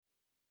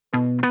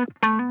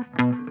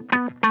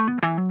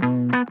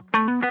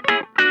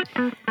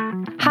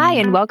Hi,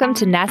 and welcome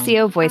to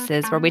NASCIO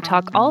Voices, where we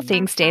talk all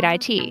things state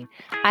IT.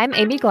 I'm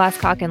Amy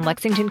Glasscock in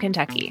Lexington,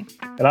 Kentucky.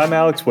 And I'm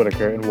Alex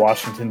Whitaker in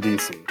Washington,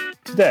 D.C.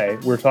 Today,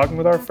 we're talking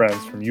with our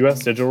friends from U.S.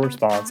 Digital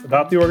Response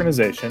about the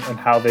organization and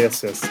how they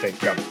assist state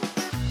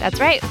governments. That's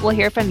right. We'll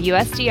hear from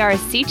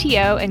USDR's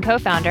CTO and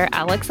co-founder,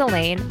 Alex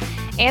Allain,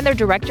 and their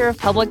Director of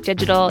Public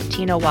Digital,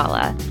 Tina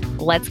Walla.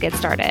 Let's get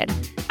started.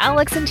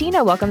 Alex and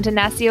Tina, welcome to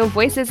NASCIO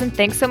Voices, and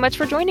thanks so much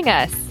for joining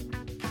us.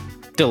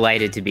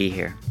 Delighted to be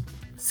here.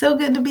 So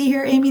good to be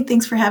here, Amy.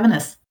 Thanks for having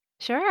us.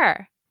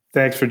 Sure.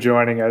 Thanks for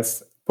joining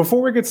us.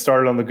 Before we get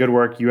started on the good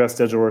work U.S.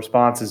 Digital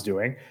Response is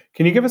doing,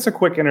 can you give us a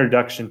quick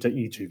introduction to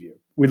each of you?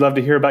 We'd love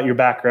to hear about your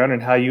background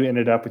and how you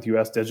ended up with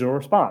U.S. Digital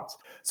Response.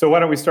 So why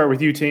don't we start with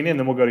you, Tina, and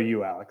then we'll go to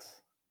you, Alex.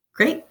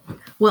 Great.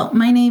 Well,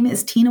 my name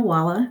is Tina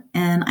Walla,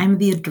 and I'm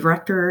the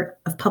Director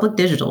of Public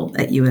Digital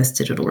at U.S.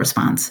 Digital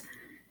Response.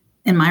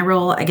 In my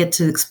role, I get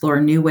to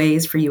explore new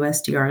ways for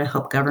USDR to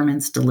help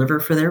governments deliver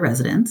for their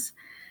residents.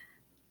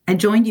 I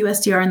joined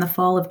USDR in the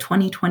fall of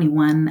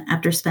 2021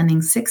 after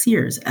spending 6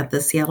 years at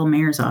the Seattle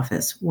Mayor's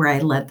Office, where I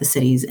led the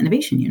city's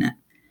innovation unit.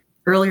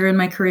 Earlier in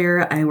my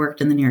career, I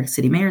worked in the New York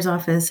City Mayor's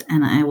Office,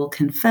 and I will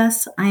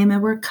confess I am a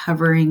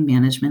recovering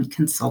management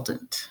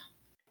consultant.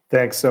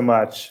 Thanks so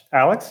much.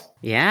 Alex?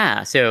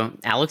 Yeah, so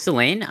Alex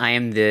Allain, I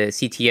am the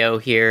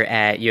CTO here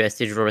at U.S.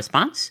 Digital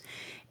Response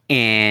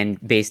and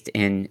based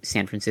in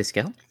San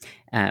Francisco.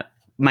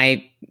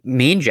 My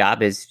main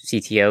job as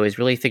CTO is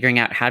really figuring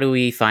out how do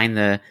we find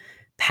the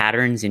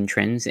patterns and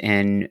trends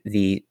in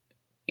the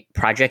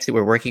projects that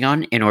we're working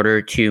on in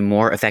order to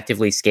more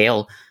effectively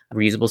scale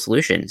reusable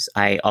solutions.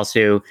 I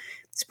also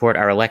support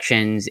our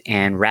elections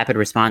and rapid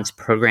response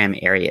program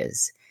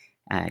areas.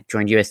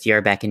 Joined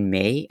USDR back in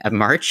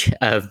March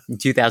of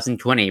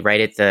 2020, right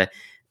at the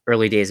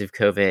early days of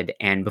COVID.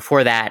 And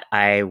before that,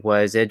 I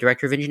was a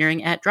director of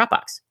engineering at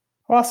Dropbox.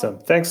 Awesome.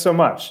 Thanks so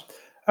much.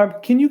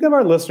 Can you give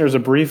our listeners a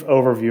brief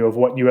overview of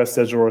what U.S.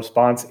 Digital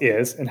Response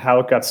is and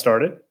how it got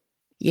started?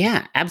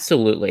 Yeah,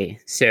 absolutely.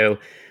 So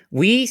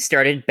we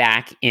started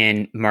back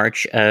in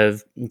March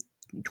of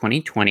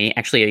 2020,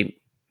 actually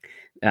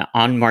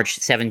on March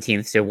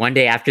 17th. So one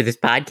day after this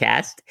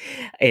podcast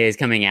is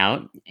coming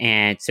out.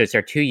 And so it's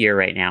our 2-year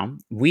right now.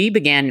 We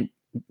began,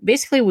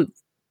 basically, it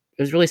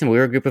was really simple. We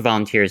were a group of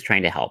volunteers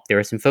trying to help. There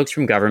were some folks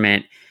from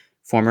government,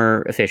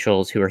 former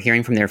officials who were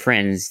hearing from their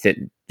friends that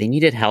they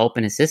needed help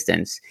and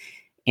assistance.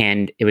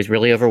 And it was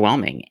really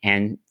overwhelming.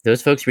 And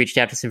those folks reached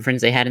out to some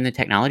friends they had in the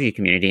technology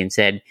community and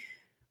said,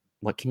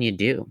 what can you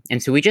do?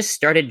 And so we just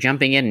started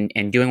jumping in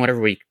and doing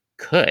whatever we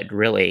could,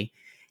 really.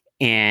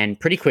 And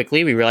pretty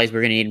quickly, we realized we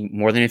were going to need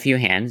more than a few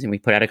hands. And we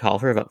put out a call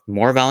for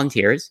more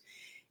volunteers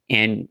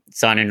and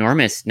saw an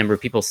enormous number of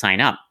people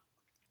sign up.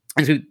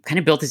 And so we kind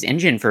of built this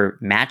engine for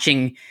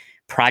matching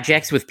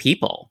projects with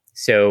people.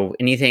 So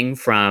anything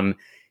from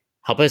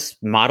help us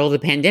model the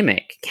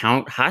pandemic,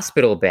 count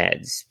hospital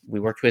beds.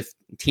 We worked with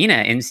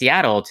Tina in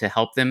Seattle to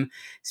help them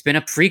spin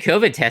up free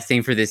COVID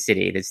testing for this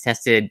city that's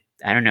tested,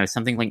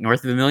 something like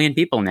north of 1 million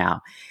people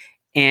now.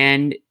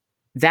 And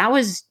that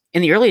was,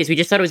 in the early days, we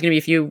just thought it was going to be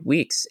a few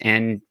weeks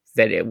and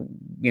that,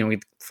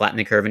 we'd flatten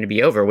the curve and to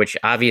be over, which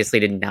obviously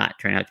did not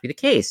turn out to be the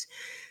case.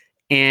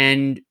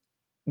 And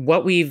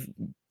what we've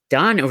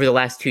done over the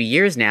last 2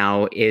 years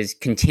now is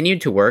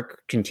continued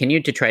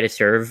to try to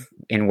serve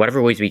in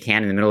whatever ways we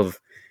can in the middle of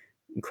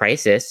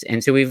crisis.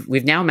 And so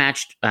we've now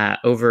matched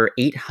over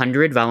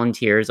 800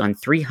 volunteers on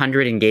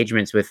 300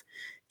 engagements with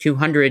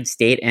 200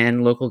 state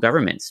and local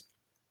governments.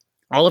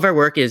 All of our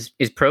work is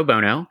pro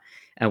bono.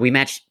 We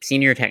match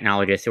senior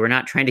technologists, so we're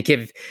not trying to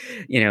give,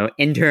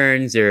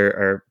 interns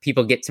or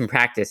people get some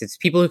practice. It's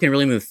people who can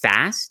really move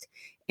fast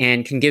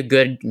and can give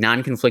good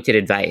non-conflicted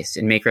advice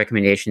and make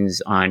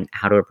recommendations on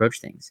how to approach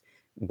things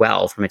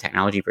well from a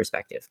technology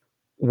perspective.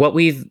 What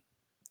we've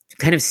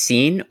kind of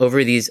seen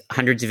over these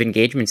hundreds of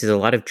engagements is a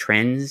lot of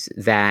trends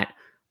that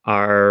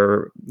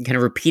are kind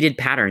of repeated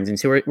patterns. And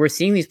so we're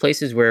seeing these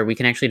places where we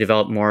can actually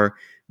develop more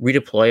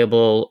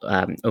redeployable,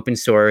 open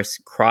source,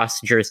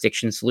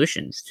 cross-jurisdiction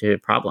solutions to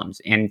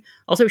problems and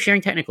also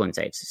sharing technical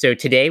insights. So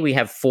today we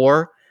have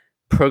 4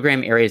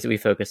 program areas that we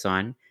focus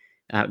on.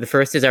 The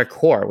first is our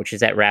core, which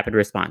is that rapid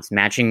response,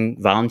 matching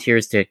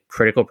volunteers to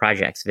critical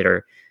projects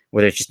where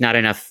there's just not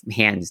enough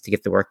hands to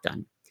get the work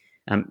done.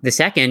 The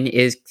second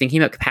is thinking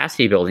about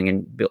capacity building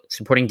and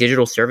supporting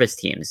digital service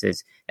teams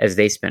as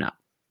they spin up.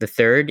 The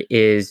third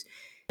is,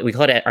 we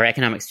call it our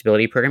economic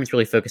stability program. It's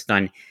really focused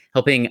on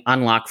helping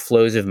unlock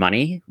flows of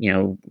money,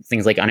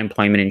 things like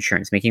unemployment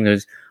insurance, making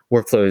those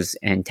workflows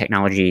and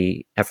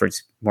technology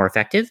efforts more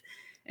effective.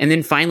 And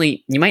then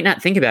finally, you might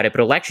not think about it,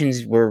 but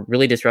elections were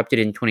really disrupted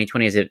in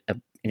 2020 as an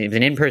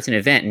in-person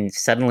event and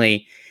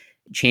suddenly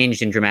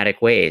changed in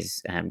dramatic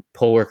ways.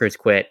 Poll workers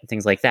quit,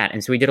 things like that.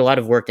 And so we did a lot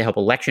of work to help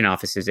election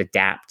offices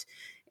adapt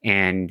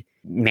and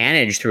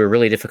manage through a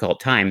really difficult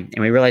time.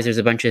 And we realized there's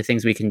a bunch of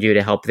things we can do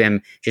to help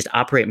them just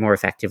operate more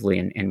effectively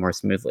and more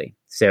smoothly.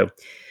 So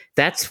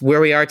that's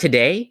where we are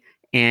today.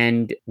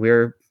 And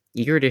we're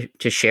eager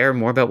to share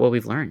more about what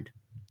we've learned.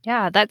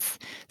 Yeah, that's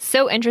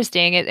so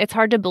interesting. It's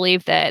hard to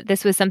believe that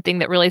this was something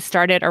that really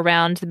started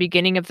around the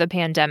beginning of the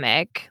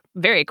pandemic,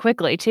 very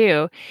quickly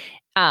too.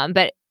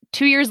 But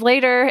 2 years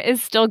later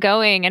is still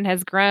going and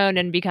has grown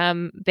and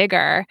become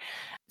bigger.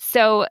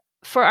 So,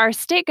 for our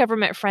state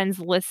government friends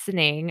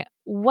listening,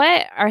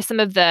 what are some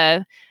of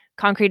the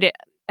concrete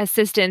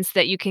assistance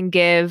that you can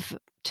give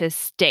to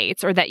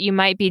states or that you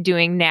might be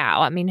doing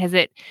now? I mean, has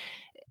it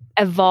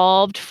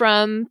evolved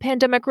from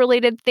pandemic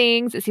related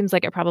things? It seems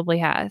like it probably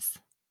has.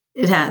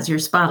 It has. You're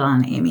spot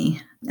on,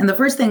 Amy. And the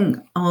first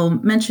thing I'll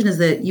mention is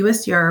that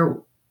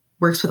USDR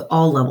works with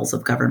all levels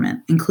of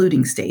government,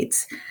 including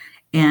states.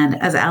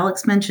 And as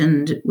Alex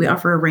mentioned, we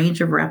offer a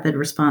range of rapid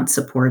response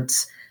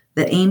supports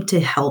that aim to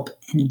help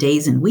in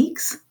days and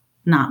weeks,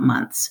 not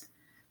months.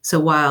 So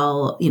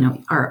while,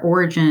 our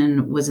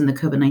origin was in the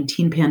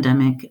COVID-19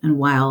 pandemic, and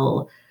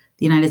while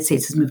the United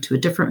States has moved to a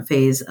different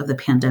phase of the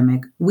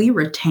pandemic, we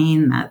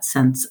retain that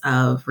sense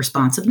of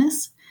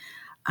responsiveness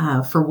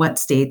for what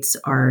states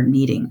are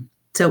needing.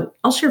 So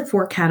I'll share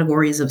 4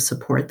 categories of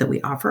support that we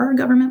offer our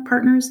government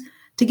partners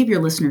to give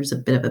your listeners a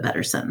bit of a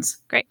better sense.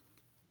 Great.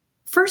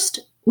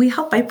 First, we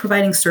help by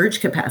providing surge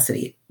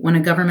capacity when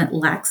a government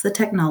lacks the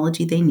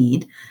technology they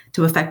need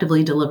to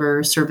effectively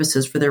deliver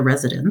services for their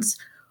residents,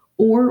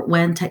 or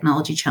when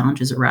technology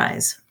challenges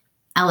arise.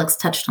 Alex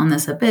touched on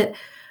this a bit,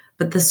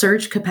 but the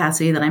surge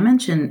capacity that I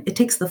mentioned, it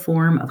takes the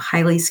form of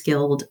highly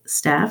skilled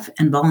staff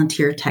and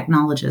volunteer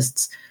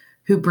technologists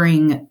who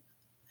bring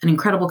an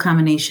incredible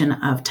combination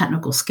of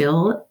technical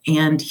skill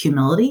and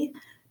humility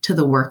to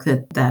the work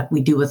that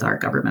we do with our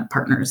government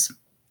partners.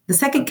 The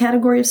second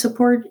category of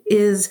support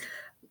is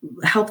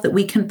help that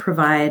we can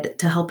provide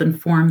to help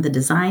inform the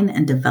design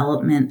and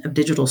development of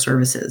digital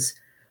services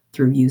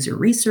through user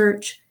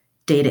research,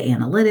 data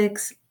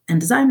analytics,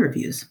 and design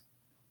reviews.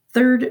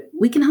 Third,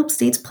 we can help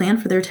states plan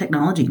for their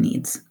technology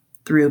needs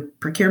through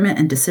procurement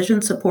and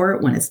decision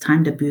support when it's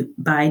time to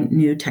buy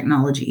new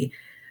technology,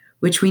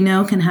 which we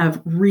know can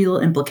have real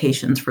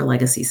implications for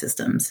legacy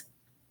systems.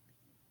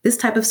 This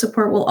type of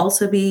support will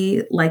also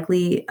be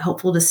likely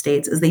helpful to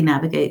states as they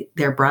navigate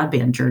their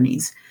broadband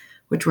journeys,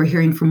 which we're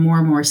hearing from more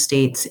and more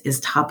states is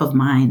top of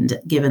mind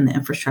given the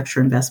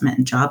Infrastructure Investment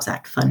and Jobs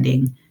Act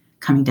funding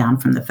coming down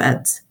from the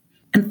feds.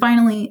 And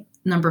finally,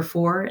 number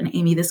 4, and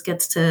Amy, this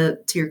gets to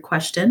your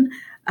question.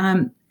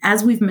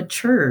 As we've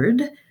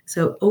matured,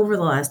 so over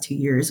the last 2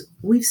 years,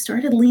 we've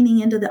started leaning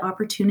into the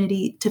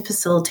opportunity to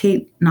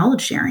facilitate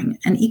knowledge sharing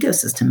and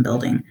ecosystem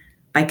building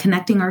by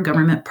connecting our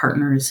government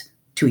partners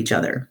to each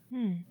other.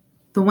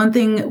 The one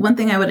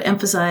thing I would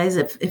emphasize,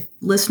 if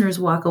listeners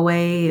walk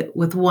away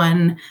with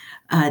one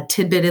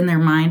tidbit in their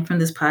mind from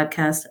this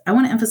podcast, I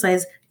want to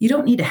emphasize you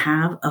don't need to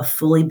have a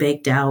fully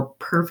baked out,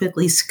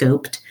 perfectly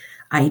scoped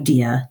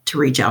idea to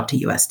reach out to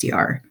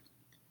USDR.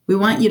 We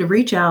want you to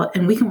reach out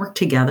and we can work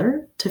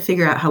together to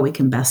figure out how we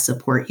can best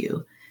support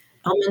you.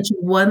 I'll mention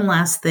one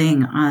last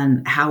thing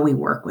on how we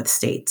work with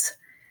states.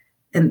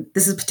 And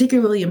this is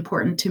particularly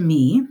important to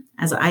me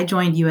as I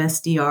joined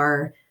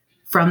USDR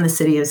from the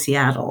city of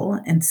Seattle.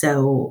 And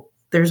so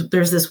there's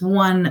this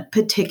one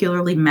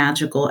particularly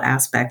magical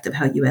aspect of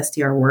how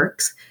USDR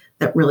works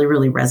that really,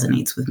 really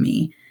resonates with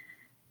me.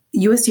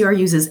 USDR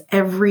uses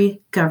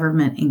every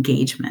government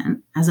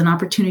engagement as an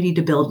opportunity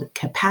to build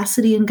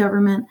capacity in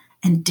government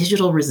and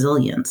digital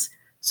resilience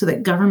so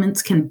that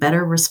governments can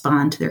better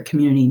respond to their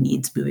community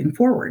needs moving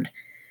forward.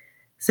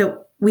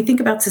 So we think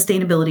about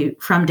sustainability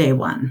from day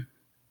one.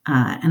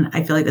 And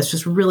I feel like that's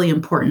just really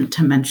important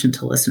to mention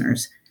to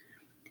listeners.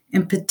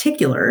 In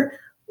particular,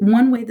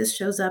 one way this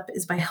shows up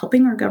is by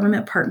helping our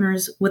government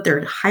partners with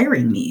their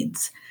hiring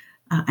needs.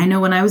 I know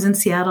when I was in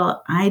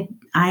Seattle, I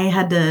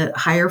had to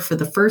hire for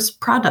the first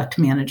product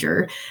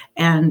manager,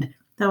 and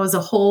that was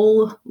a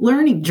whole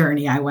learning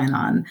journey I went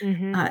on.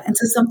 Mm-hmm. And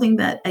so something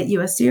that at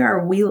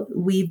USDR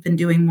we've been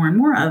doing more and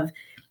more of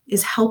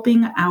is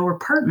helping our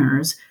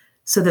partners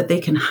so that they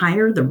can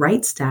hire the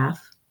right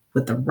staff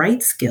with the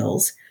right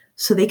skills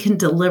so they can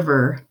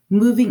deliver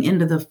moving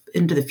into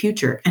the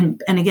future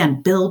and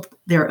again, build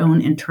their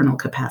own internal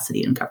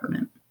capacity in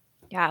government.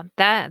 Yeah,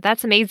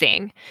 that's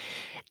amazing.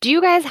 Do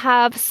you guys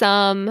have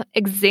some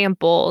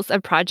examples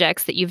of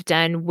projects that you've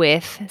done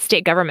with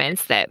state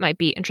governments that might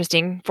be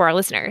interesting for our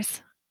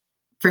listeners?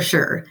 For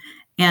sure.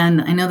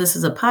 And I know this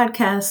is a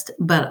podcast,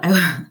 but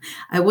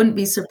I wouldn't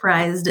be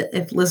surprised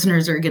if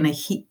listeners are going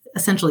to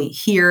essentially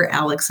hear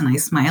Alex and I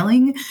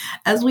smiling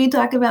as we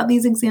talk about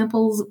these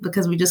examples,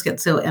 because we just get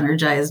so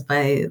energized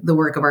by the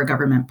work of our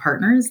government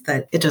partners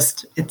that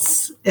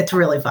it's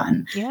really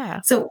fun.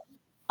 Yeah. So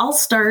I'll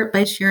start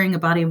by sharing a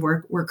body of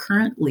work we're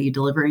currently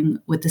delivering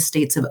with the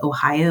states of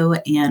Ohio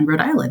and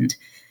Rhode Island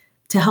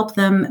to help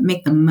them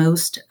make the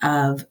most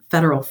of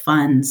federal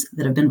funds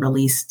that have been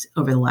released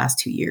over the last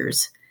 2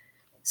 years.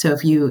 So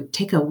if you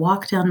take a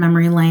walk down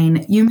memory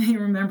lane, you may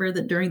remember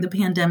that during the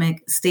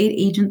pandemic, state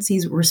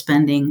agencies were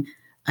spending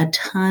a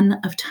ton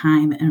of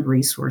time and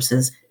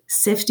resources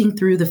sifting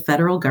through the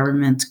federal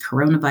government's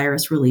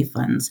coronavirus relief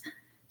funds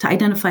to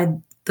identify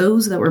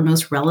those that were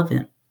most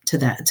relevant to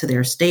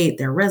their state,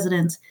 their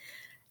residents,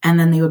 and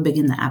then they would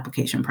begin the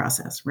application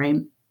process, right?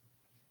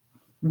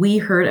 We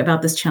heard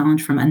about this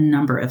challenge from a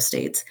number of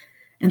states.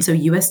 And so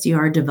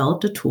USDR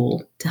developed a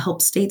tool to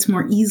help states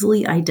more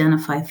easily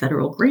identify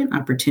federal grant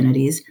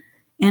opportunities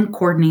and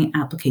coordinate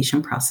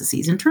application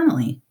processes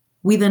internally.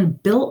 We then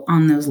built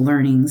on those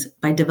learnings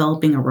by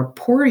developing a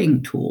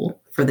reporting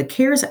tool for the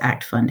CARES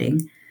Act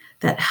funding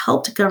that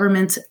helped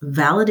governments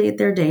validate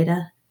their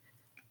data,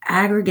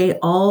 aggregate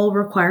all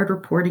required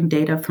reporting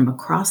data from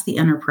across the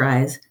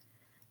enterprise,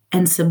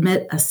 and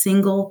submit a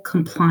single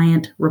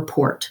compliant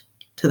report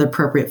to the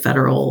appropriate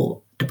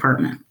federal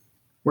department.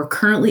 We're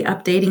currently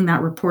updating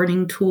that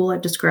reporting tool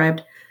I've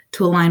described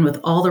to align with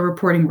all the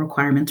reporting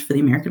requirements for the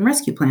American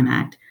Rescue Plan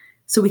Act,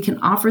 so we can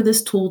offer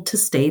this tool to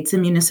states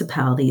and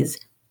municipalities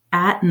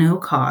at no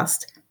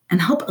cost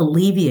and help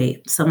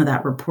alleviate some of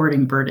that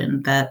reporting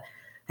burden that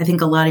I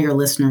think a lot of your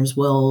listeners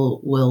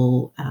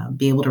will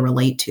be able to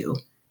relate to.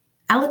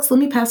 Alex, let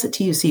me pass it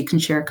to you so you can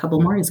share a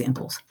couple more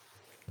examples.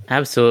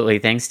 Absolutely.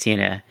 Thanks,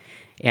 Tina.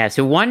 Yeah,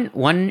 so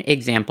one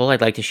example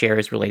I'd like to share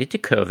is related to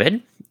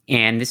COVID,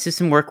 and this is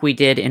some work we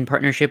did in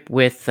partnership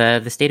with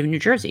the state of New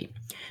Jersey.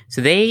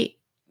 So they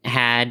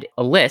had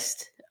a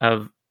list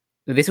of,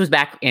 this was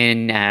back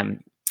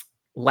in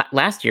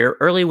last year,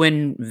 early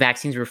when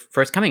vaccines were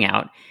first coming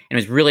out, and it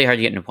was really hard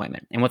to get an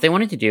appointment. And what they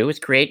wanted to do was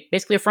create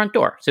basically a front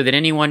door so that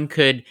anyone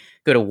could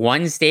go to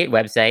one state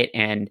website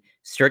and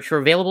search for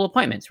available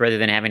appointments rather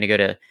than having to go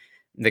to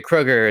the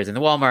Kroger's and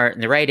the Walmart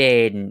and the Rite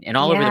Aid and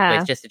all over the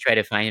place just to try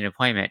to find an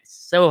appointment. It's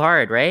so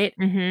hard, right?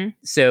 Mm-hmm.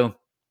 So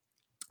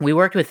we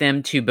worked with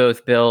them to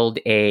both build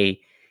a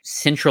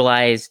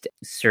centralized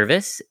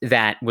service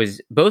that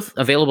was both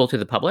available to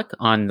the public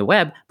on the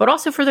web, but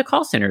also for the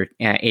call center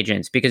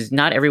agents, because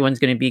not everyone's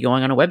going to be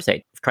going on a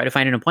website to try to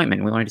find an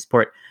appointment. We wanted to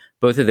support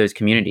both of those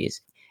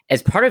communities.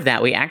 As part of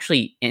that, we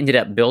actually ended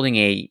up building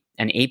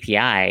an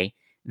API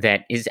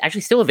that is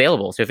actually still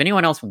available. So if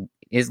anyone else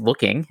is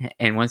looking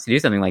and wants to do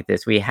something like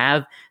this, we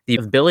have the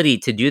ability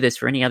to do this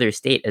for any other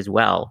state as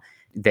well,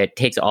 that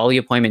takes all the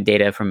appointment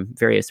data from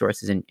various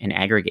sources and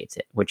aggregates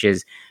it, which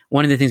is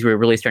one of the things we're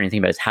really starting to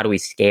think about is how do we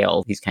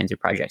scale these kinds of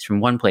projects from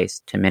one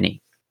place to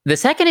many. The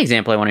second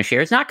example I want to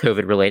share is not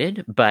COVID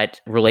related, but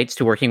relates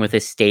to working with a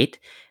state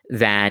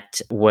that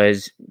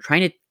was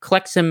trying to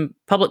collect some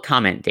public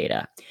comment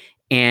data.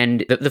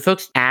 And the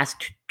folks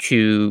asked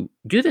to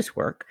do this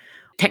work.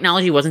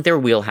 Technology wasn't their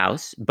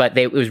wheelhouse, but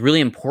it was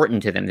really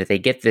important to them that they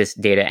get this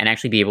data and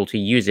actually be able to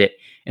use it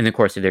in the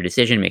course of their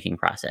decision-making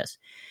process.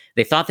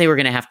 They thought they were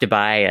going to have to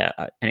buy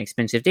an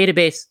expensive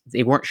database.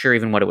 They weren't sure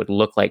even what it would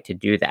look like to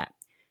do that.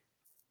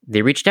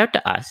 They reached out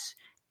to us,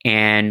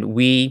 and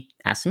we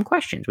asked some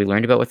questions. We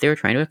learned about what they were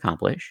trying to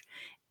accomplish,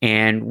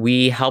 and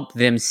we helped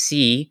them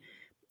see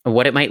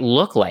what it might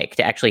look like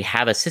to actually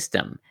have a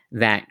system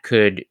that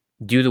could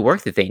do the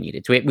work that they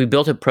needed. So we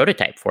built a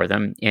prototype for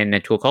them in a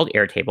tool called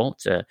Airtable.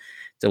 It's a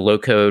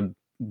low-code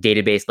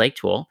database-like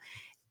tool,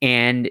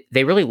 and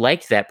they really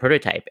liked that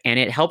prototype, and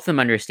it helped them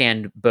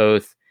understand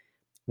both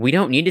we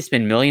don't need to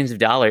spend millions of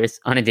dollars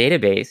on a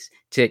database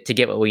to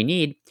get what we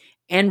need,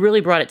 and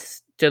really brought it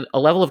to a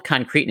level of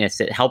concreteness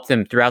that helped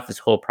them throughout this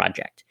whole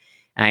project.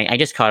 I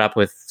just caught up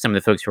with some of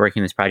the folks who are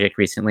working on this project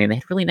recently, and they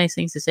had really nice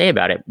things to say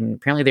about it. And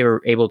apparently they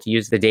were able to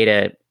use the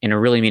data in a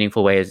really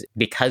meaningful way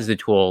because the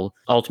tool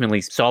ultimately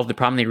solved the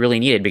problem they really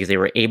needed, because they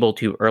were able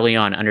to early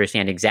on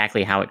understand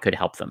exactly how it could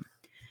help them.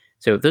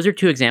 So those are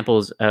two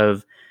examples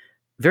of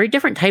very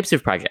different types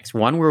of projects.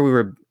 One where we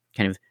were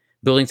kind of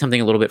building something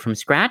a little bit from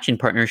scratch in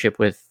partnership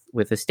with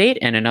the state,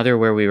 and another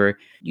where we were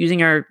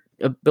using our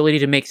ability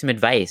to make some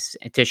advice,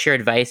 to share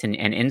advice and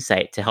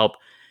insight to help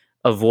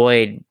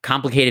avoid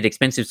complicated,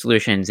 expensive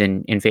solutions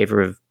in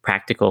favor of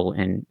practical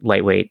and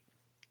lightweight,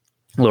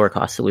 lower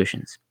cost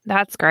solutions.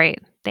 That's great.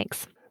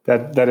 Thanks.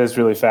 That is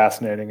really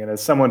fascinating. And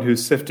as someone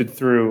who's sifted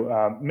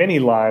through many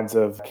lines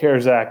of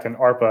CARES Act and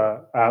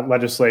ARPA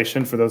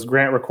legislation for those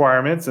grant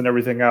requirements and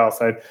everything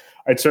else,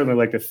 I'd certainly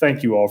like to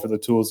thank you all for the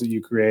tools that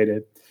you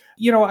created.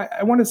 You know,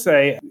 I want to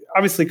say,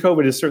 obviously,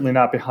 COVID is certainly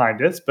not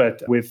behind us,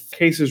 but with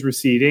cases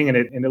receding and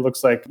it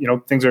looks like,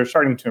 things are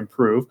starting to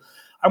improve.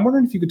 I'm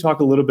wondering if you could talk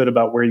a little bit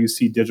about where you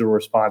see digital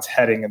response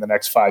heading in the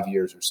next 5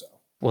 years or so.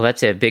 Well,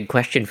 that's a big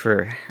question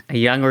for a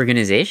young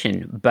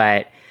organization.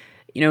 But,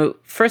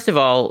 first of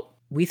all,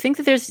 we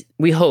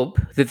hope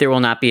that there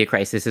will not be a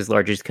crisis as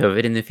large as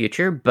COVID in the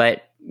future,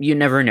 but you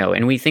never know.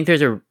 And we think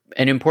there's an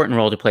important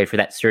role to play for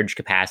that surge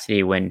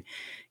capacity when,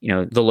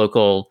 the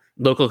local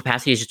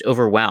capacity is just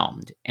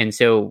overwhelmed. And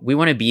so we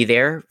want to be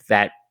there,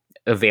 that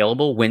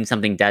available when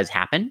something does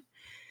happen.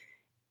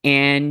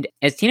 And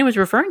as Tina was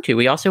referring to,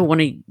 we also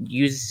want to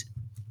use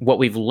what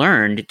we've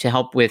learned to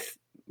help with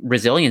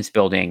resilience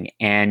building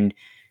and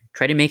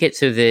try to make it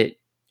so that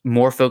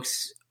more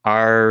folks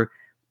are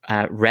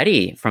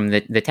ready from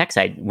the tech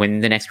side when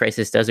the next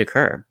crisis does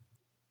occur.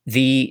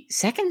 The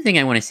second thing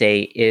I want to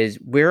say is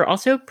we're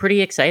also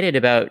pretty excited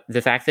about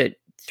the fact that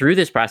through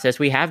this process,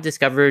 we have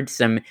discovered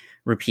some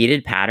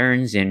repeated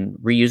patterns and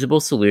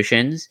reusable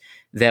solutions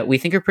that we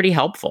think are pretty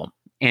helpful.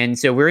 And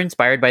so we're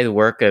inspired by the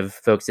work of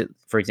folks at,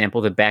 for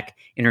example, the Beck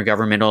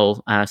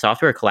Intergovernmental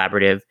Software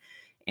Collaborative,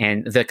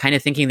 and the kind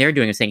of thinking they're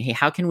doing is saying, hey,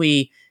 how can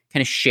we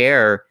kind of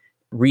share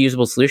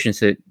reusable solutions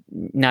so that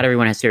not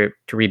everyone has to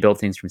rebuild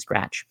things from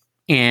scratch?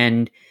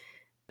 And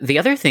the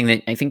other thing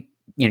that I think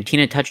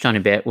Tina touched on a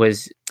bit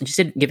was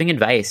just giving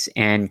advice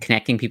and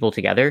connecting people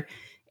together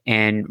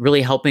and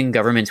really helping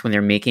governments when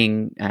they're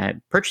making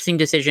purchasing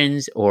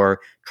decisions or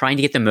trying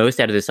to get the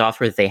most out of the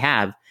software that they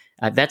have.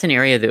 That's an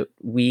area that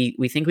we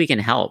think we can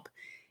help.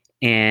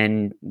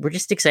 And we're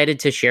just excited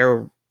to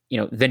share,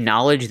 the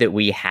knowledge that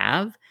we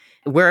have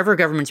wherever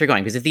governments are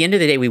going. Because at the end of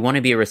the day, we want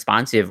to be a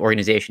responsive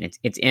organization.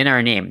 It's in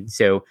our name.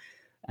 So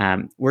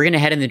we're going to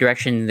head in the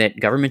direction that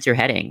governments are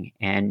heading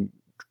and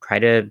try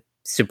to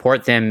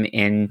support them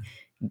in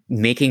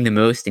making the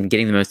most and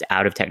getting the most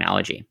out of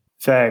technology.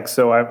 Thanks.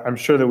 So I'm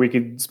sure that we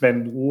could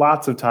spend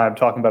lots of time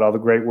talking about all the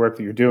great work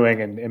that you're doing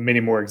and many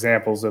more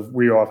examples of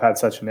where you all have had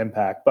such an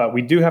impact. But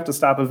we do have to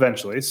stop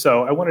eventually.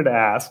 So I wanted to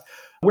ask,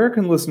 where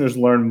can listeners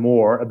learn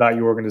more about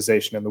your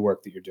organization and the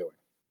work that you're doing?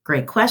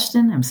 Great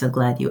question. I'm so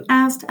glad you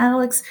asked,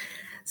 Alex.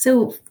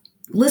 So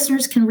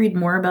listeners can read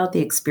more about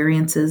the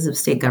experiences of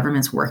state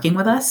governments working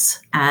with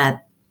us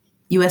at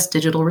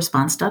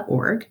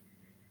usdigitalresponse.org.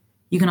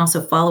 You can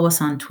also follow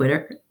us on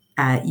Twitter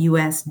at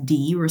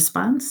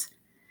USDResponse.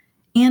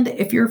 And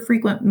if you're a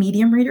frequent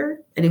Medium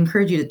reader, I'd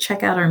encourage you to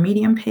check out our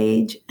Medium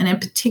page. And in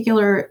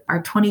particular,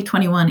 our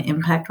 2021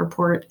 Impact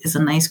Report is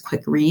a nice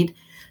quick read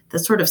that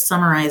sort of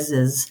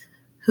summarizes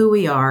who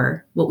we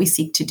are, what we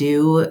seek to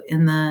do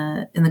in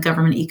the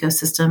government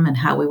ecosystem, and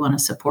how we want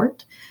to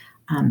support.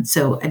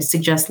 So I'd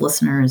suggest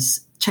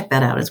listeners check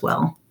that out as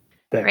well.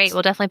 Thanks. Great.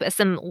 We'll definitely put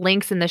some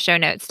links in the show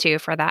notes too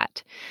for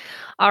that.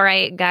 All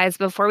right, guys,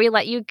 before we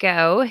let you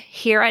go,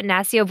 here at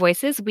NASCIO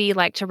Voices, we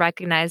like to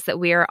recognize that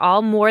we are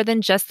all more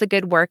than just the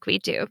good work we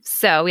do.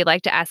 So we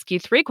like to ask you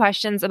 3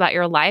 questions about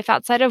your life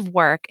outside of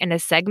work in a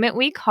segment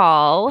we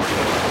call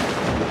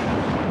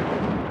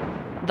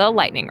the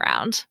Lightning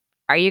Round.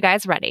 Are you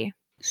guys ready?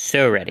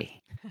 So ready.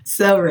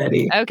 So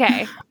ready.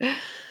 Okay.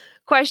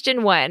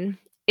 Question 1.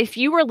 If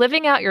you were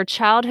living out your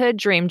childhood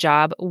dream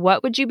job,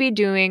 what would you be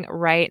doing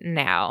right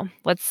now?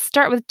 Let's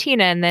start with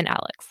Tina and then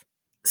Alex.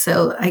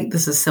 So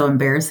this is so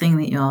embarrassing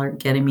that y'all are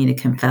getting me to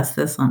confess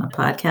this on a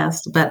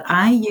podcast, but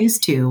I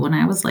used to, when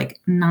I was like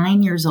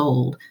 9 years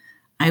old,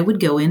 I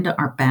would go into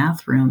our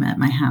bathroom at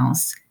my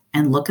house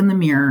and look in the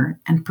mirror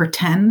and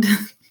pretend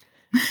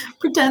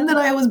that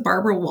I was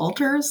Barbara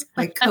Walters,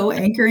 like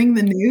co-anchoring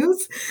the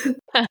news.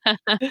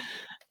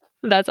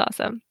 That's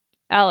awesome.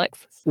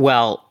 Alex.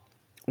 Well,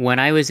 when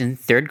I was in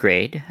 3rd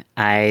grade,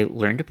 I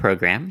learned to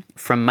program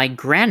from my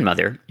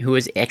grandmother, who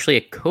was actually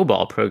a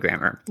COBOL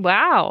programmer.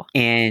 Wow.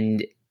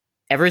 And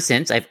ever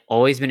since, I've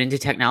always been into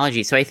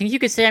technology. So I think you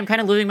could say I'm kind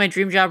of living my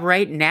dream job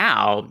right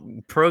now,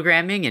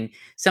 programming and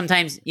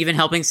sometimes even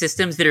helping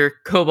systems that are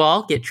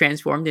COBOL get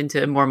transformed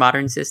into more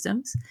modern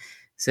systems.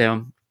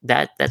 So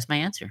that's my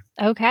answer.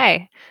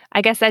 Okay.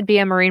 I guess I'd be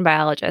a marine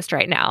biologist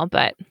right now,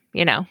 but,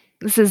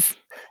 this is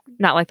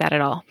not like that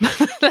at all.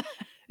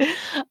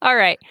 All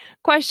right.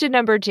 Question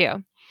number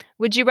 2.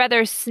 Would you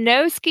rather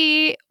snow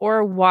ski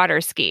or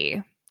water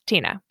ski?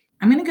 Tina.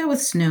 I'm going to go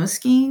with snow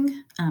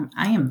skiing.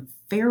 I am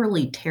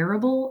fairly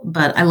terrible,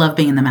 but I love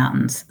being in the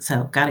mountains.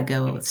 So got to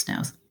go with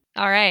snows.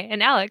 All right.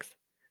 And Alex?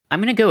 I'm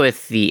going to go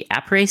with the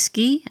après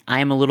ski. I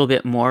am a little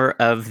bit more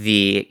of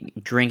the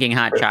drinking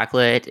hot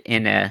chocolate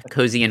in a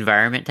cozy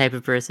environment type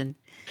of person.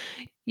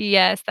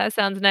 Yes, that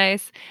sounds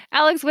nice.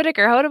 Alex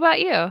Whitaker, what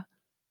about you?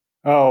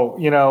 Oh,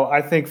 I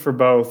think for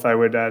both, I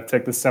would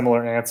take the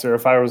similar answer.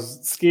 If I was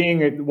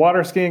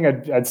water skiing,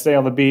 I'd stay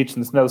on the beach,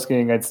 and snow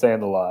skiing, I'd stay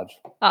in the lodge.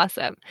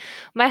 Awesome.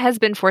 My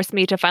husband forced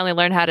me to finally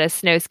learn how to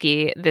snow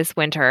ski this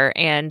winter.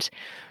 And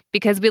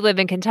because we live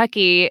in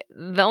Kentucky,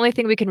 the only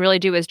thing we can really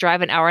do is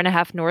drive an hour and a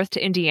half north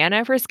to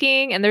Indiana for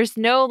skiing. And there's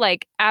no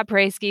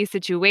après ski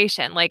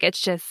situation.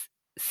 It's just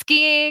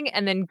skiing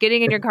and then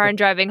getting in your car and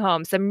driving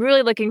home. So I'm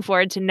really looking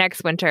forward to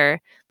next winter,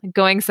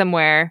 going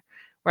somewhere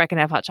where I can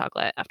have hot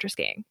chocolate after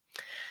skiing.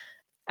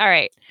 All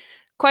right.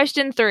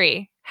 Question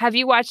 3. Have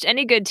you watched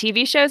any good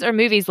TV shows or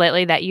movies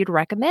lately that you'd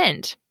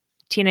recommend?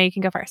 Tina, you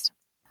can go first.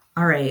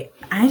 All right.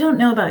 I don't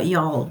know about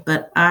y'all,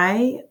 but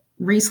I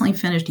recently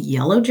finished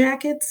Yellow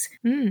Jackets,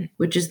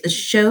 which is the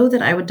show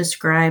that I would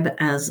describe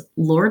as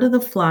Lord of the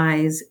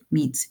Flies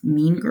meets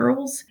Mean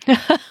Girls.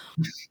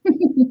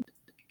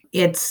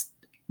 It's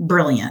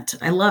brilliant.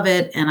 I love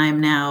it. And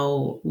I'm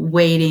now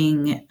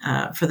waiting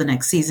for the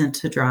next season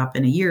to drop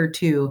in a year or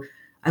 2.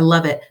 I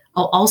love it.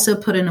 I'll also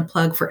put in a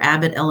plug for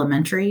Abbott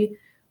Elementary,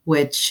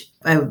 which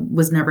I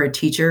was never a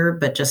teacher,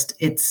 but just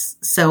it's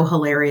so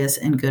hilarious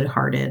and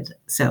good-hearted.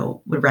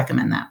 So would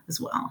recommend that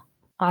as well.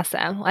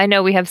 Awesome. I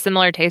know we have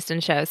similar taste in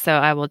shows, so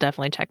I will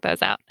definitely check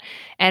those out.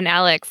 And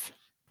Alex?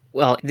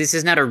 Well, this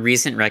is not a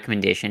recent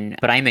recommendation,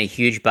 but I'm a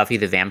huge Buffy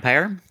the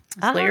Vampire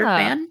Slayer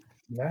fan.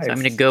 Nice. So I'm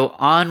going to go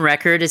on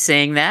record as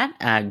saying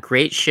that.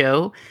 Great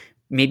show.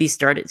 Maybe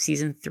start at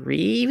season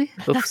 3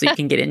 so you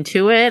can get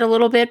into it a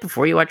little bit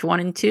before you watch 1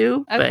 and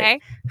 2. Okay.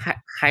 But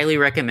highly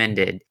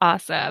recommended.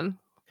 Awesome.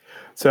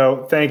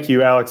 So thank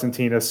you, Alex and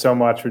Tina, so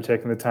much for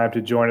taking the time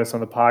to join us on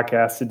the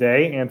podcast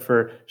today and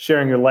for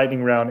sharing your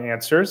lightning round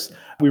answers.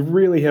 We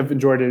really have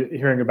enjoyed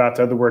hearing about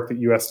the work that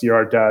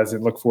USDR does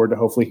and look forward to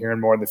hopefully hearing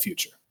more in the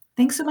future.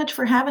 Thanks so much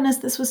for having us.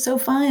 This was so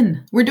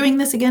fun. We're doing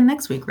this again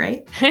next week,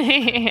 right?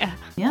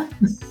 Yeah.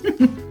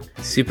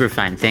 Super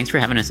fun. Thanks for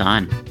having us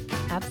on.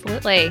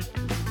 Absolutely.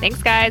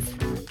 Thanks, guys.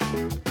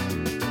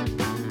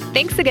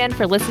 Thanks again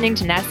for listening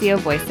to NASCIO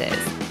Voices.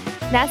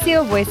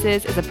 NASCIO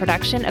Voices is a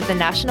production of the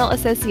National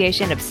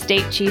Association of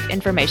State Chief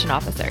Information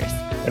Officers.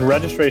 And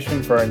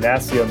registration for our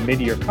NASCIO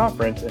Mid-Year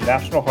Conference in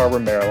National Harbor,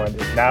 Maryland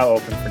is now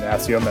open for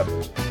NASCIO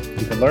members.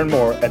 You can learn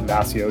more at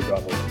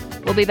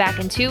nascio.org. We'll be back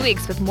in 2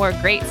 weeks with more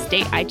great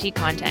state IT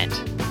content.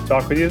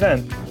 Talk with you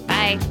then.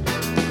 Bye.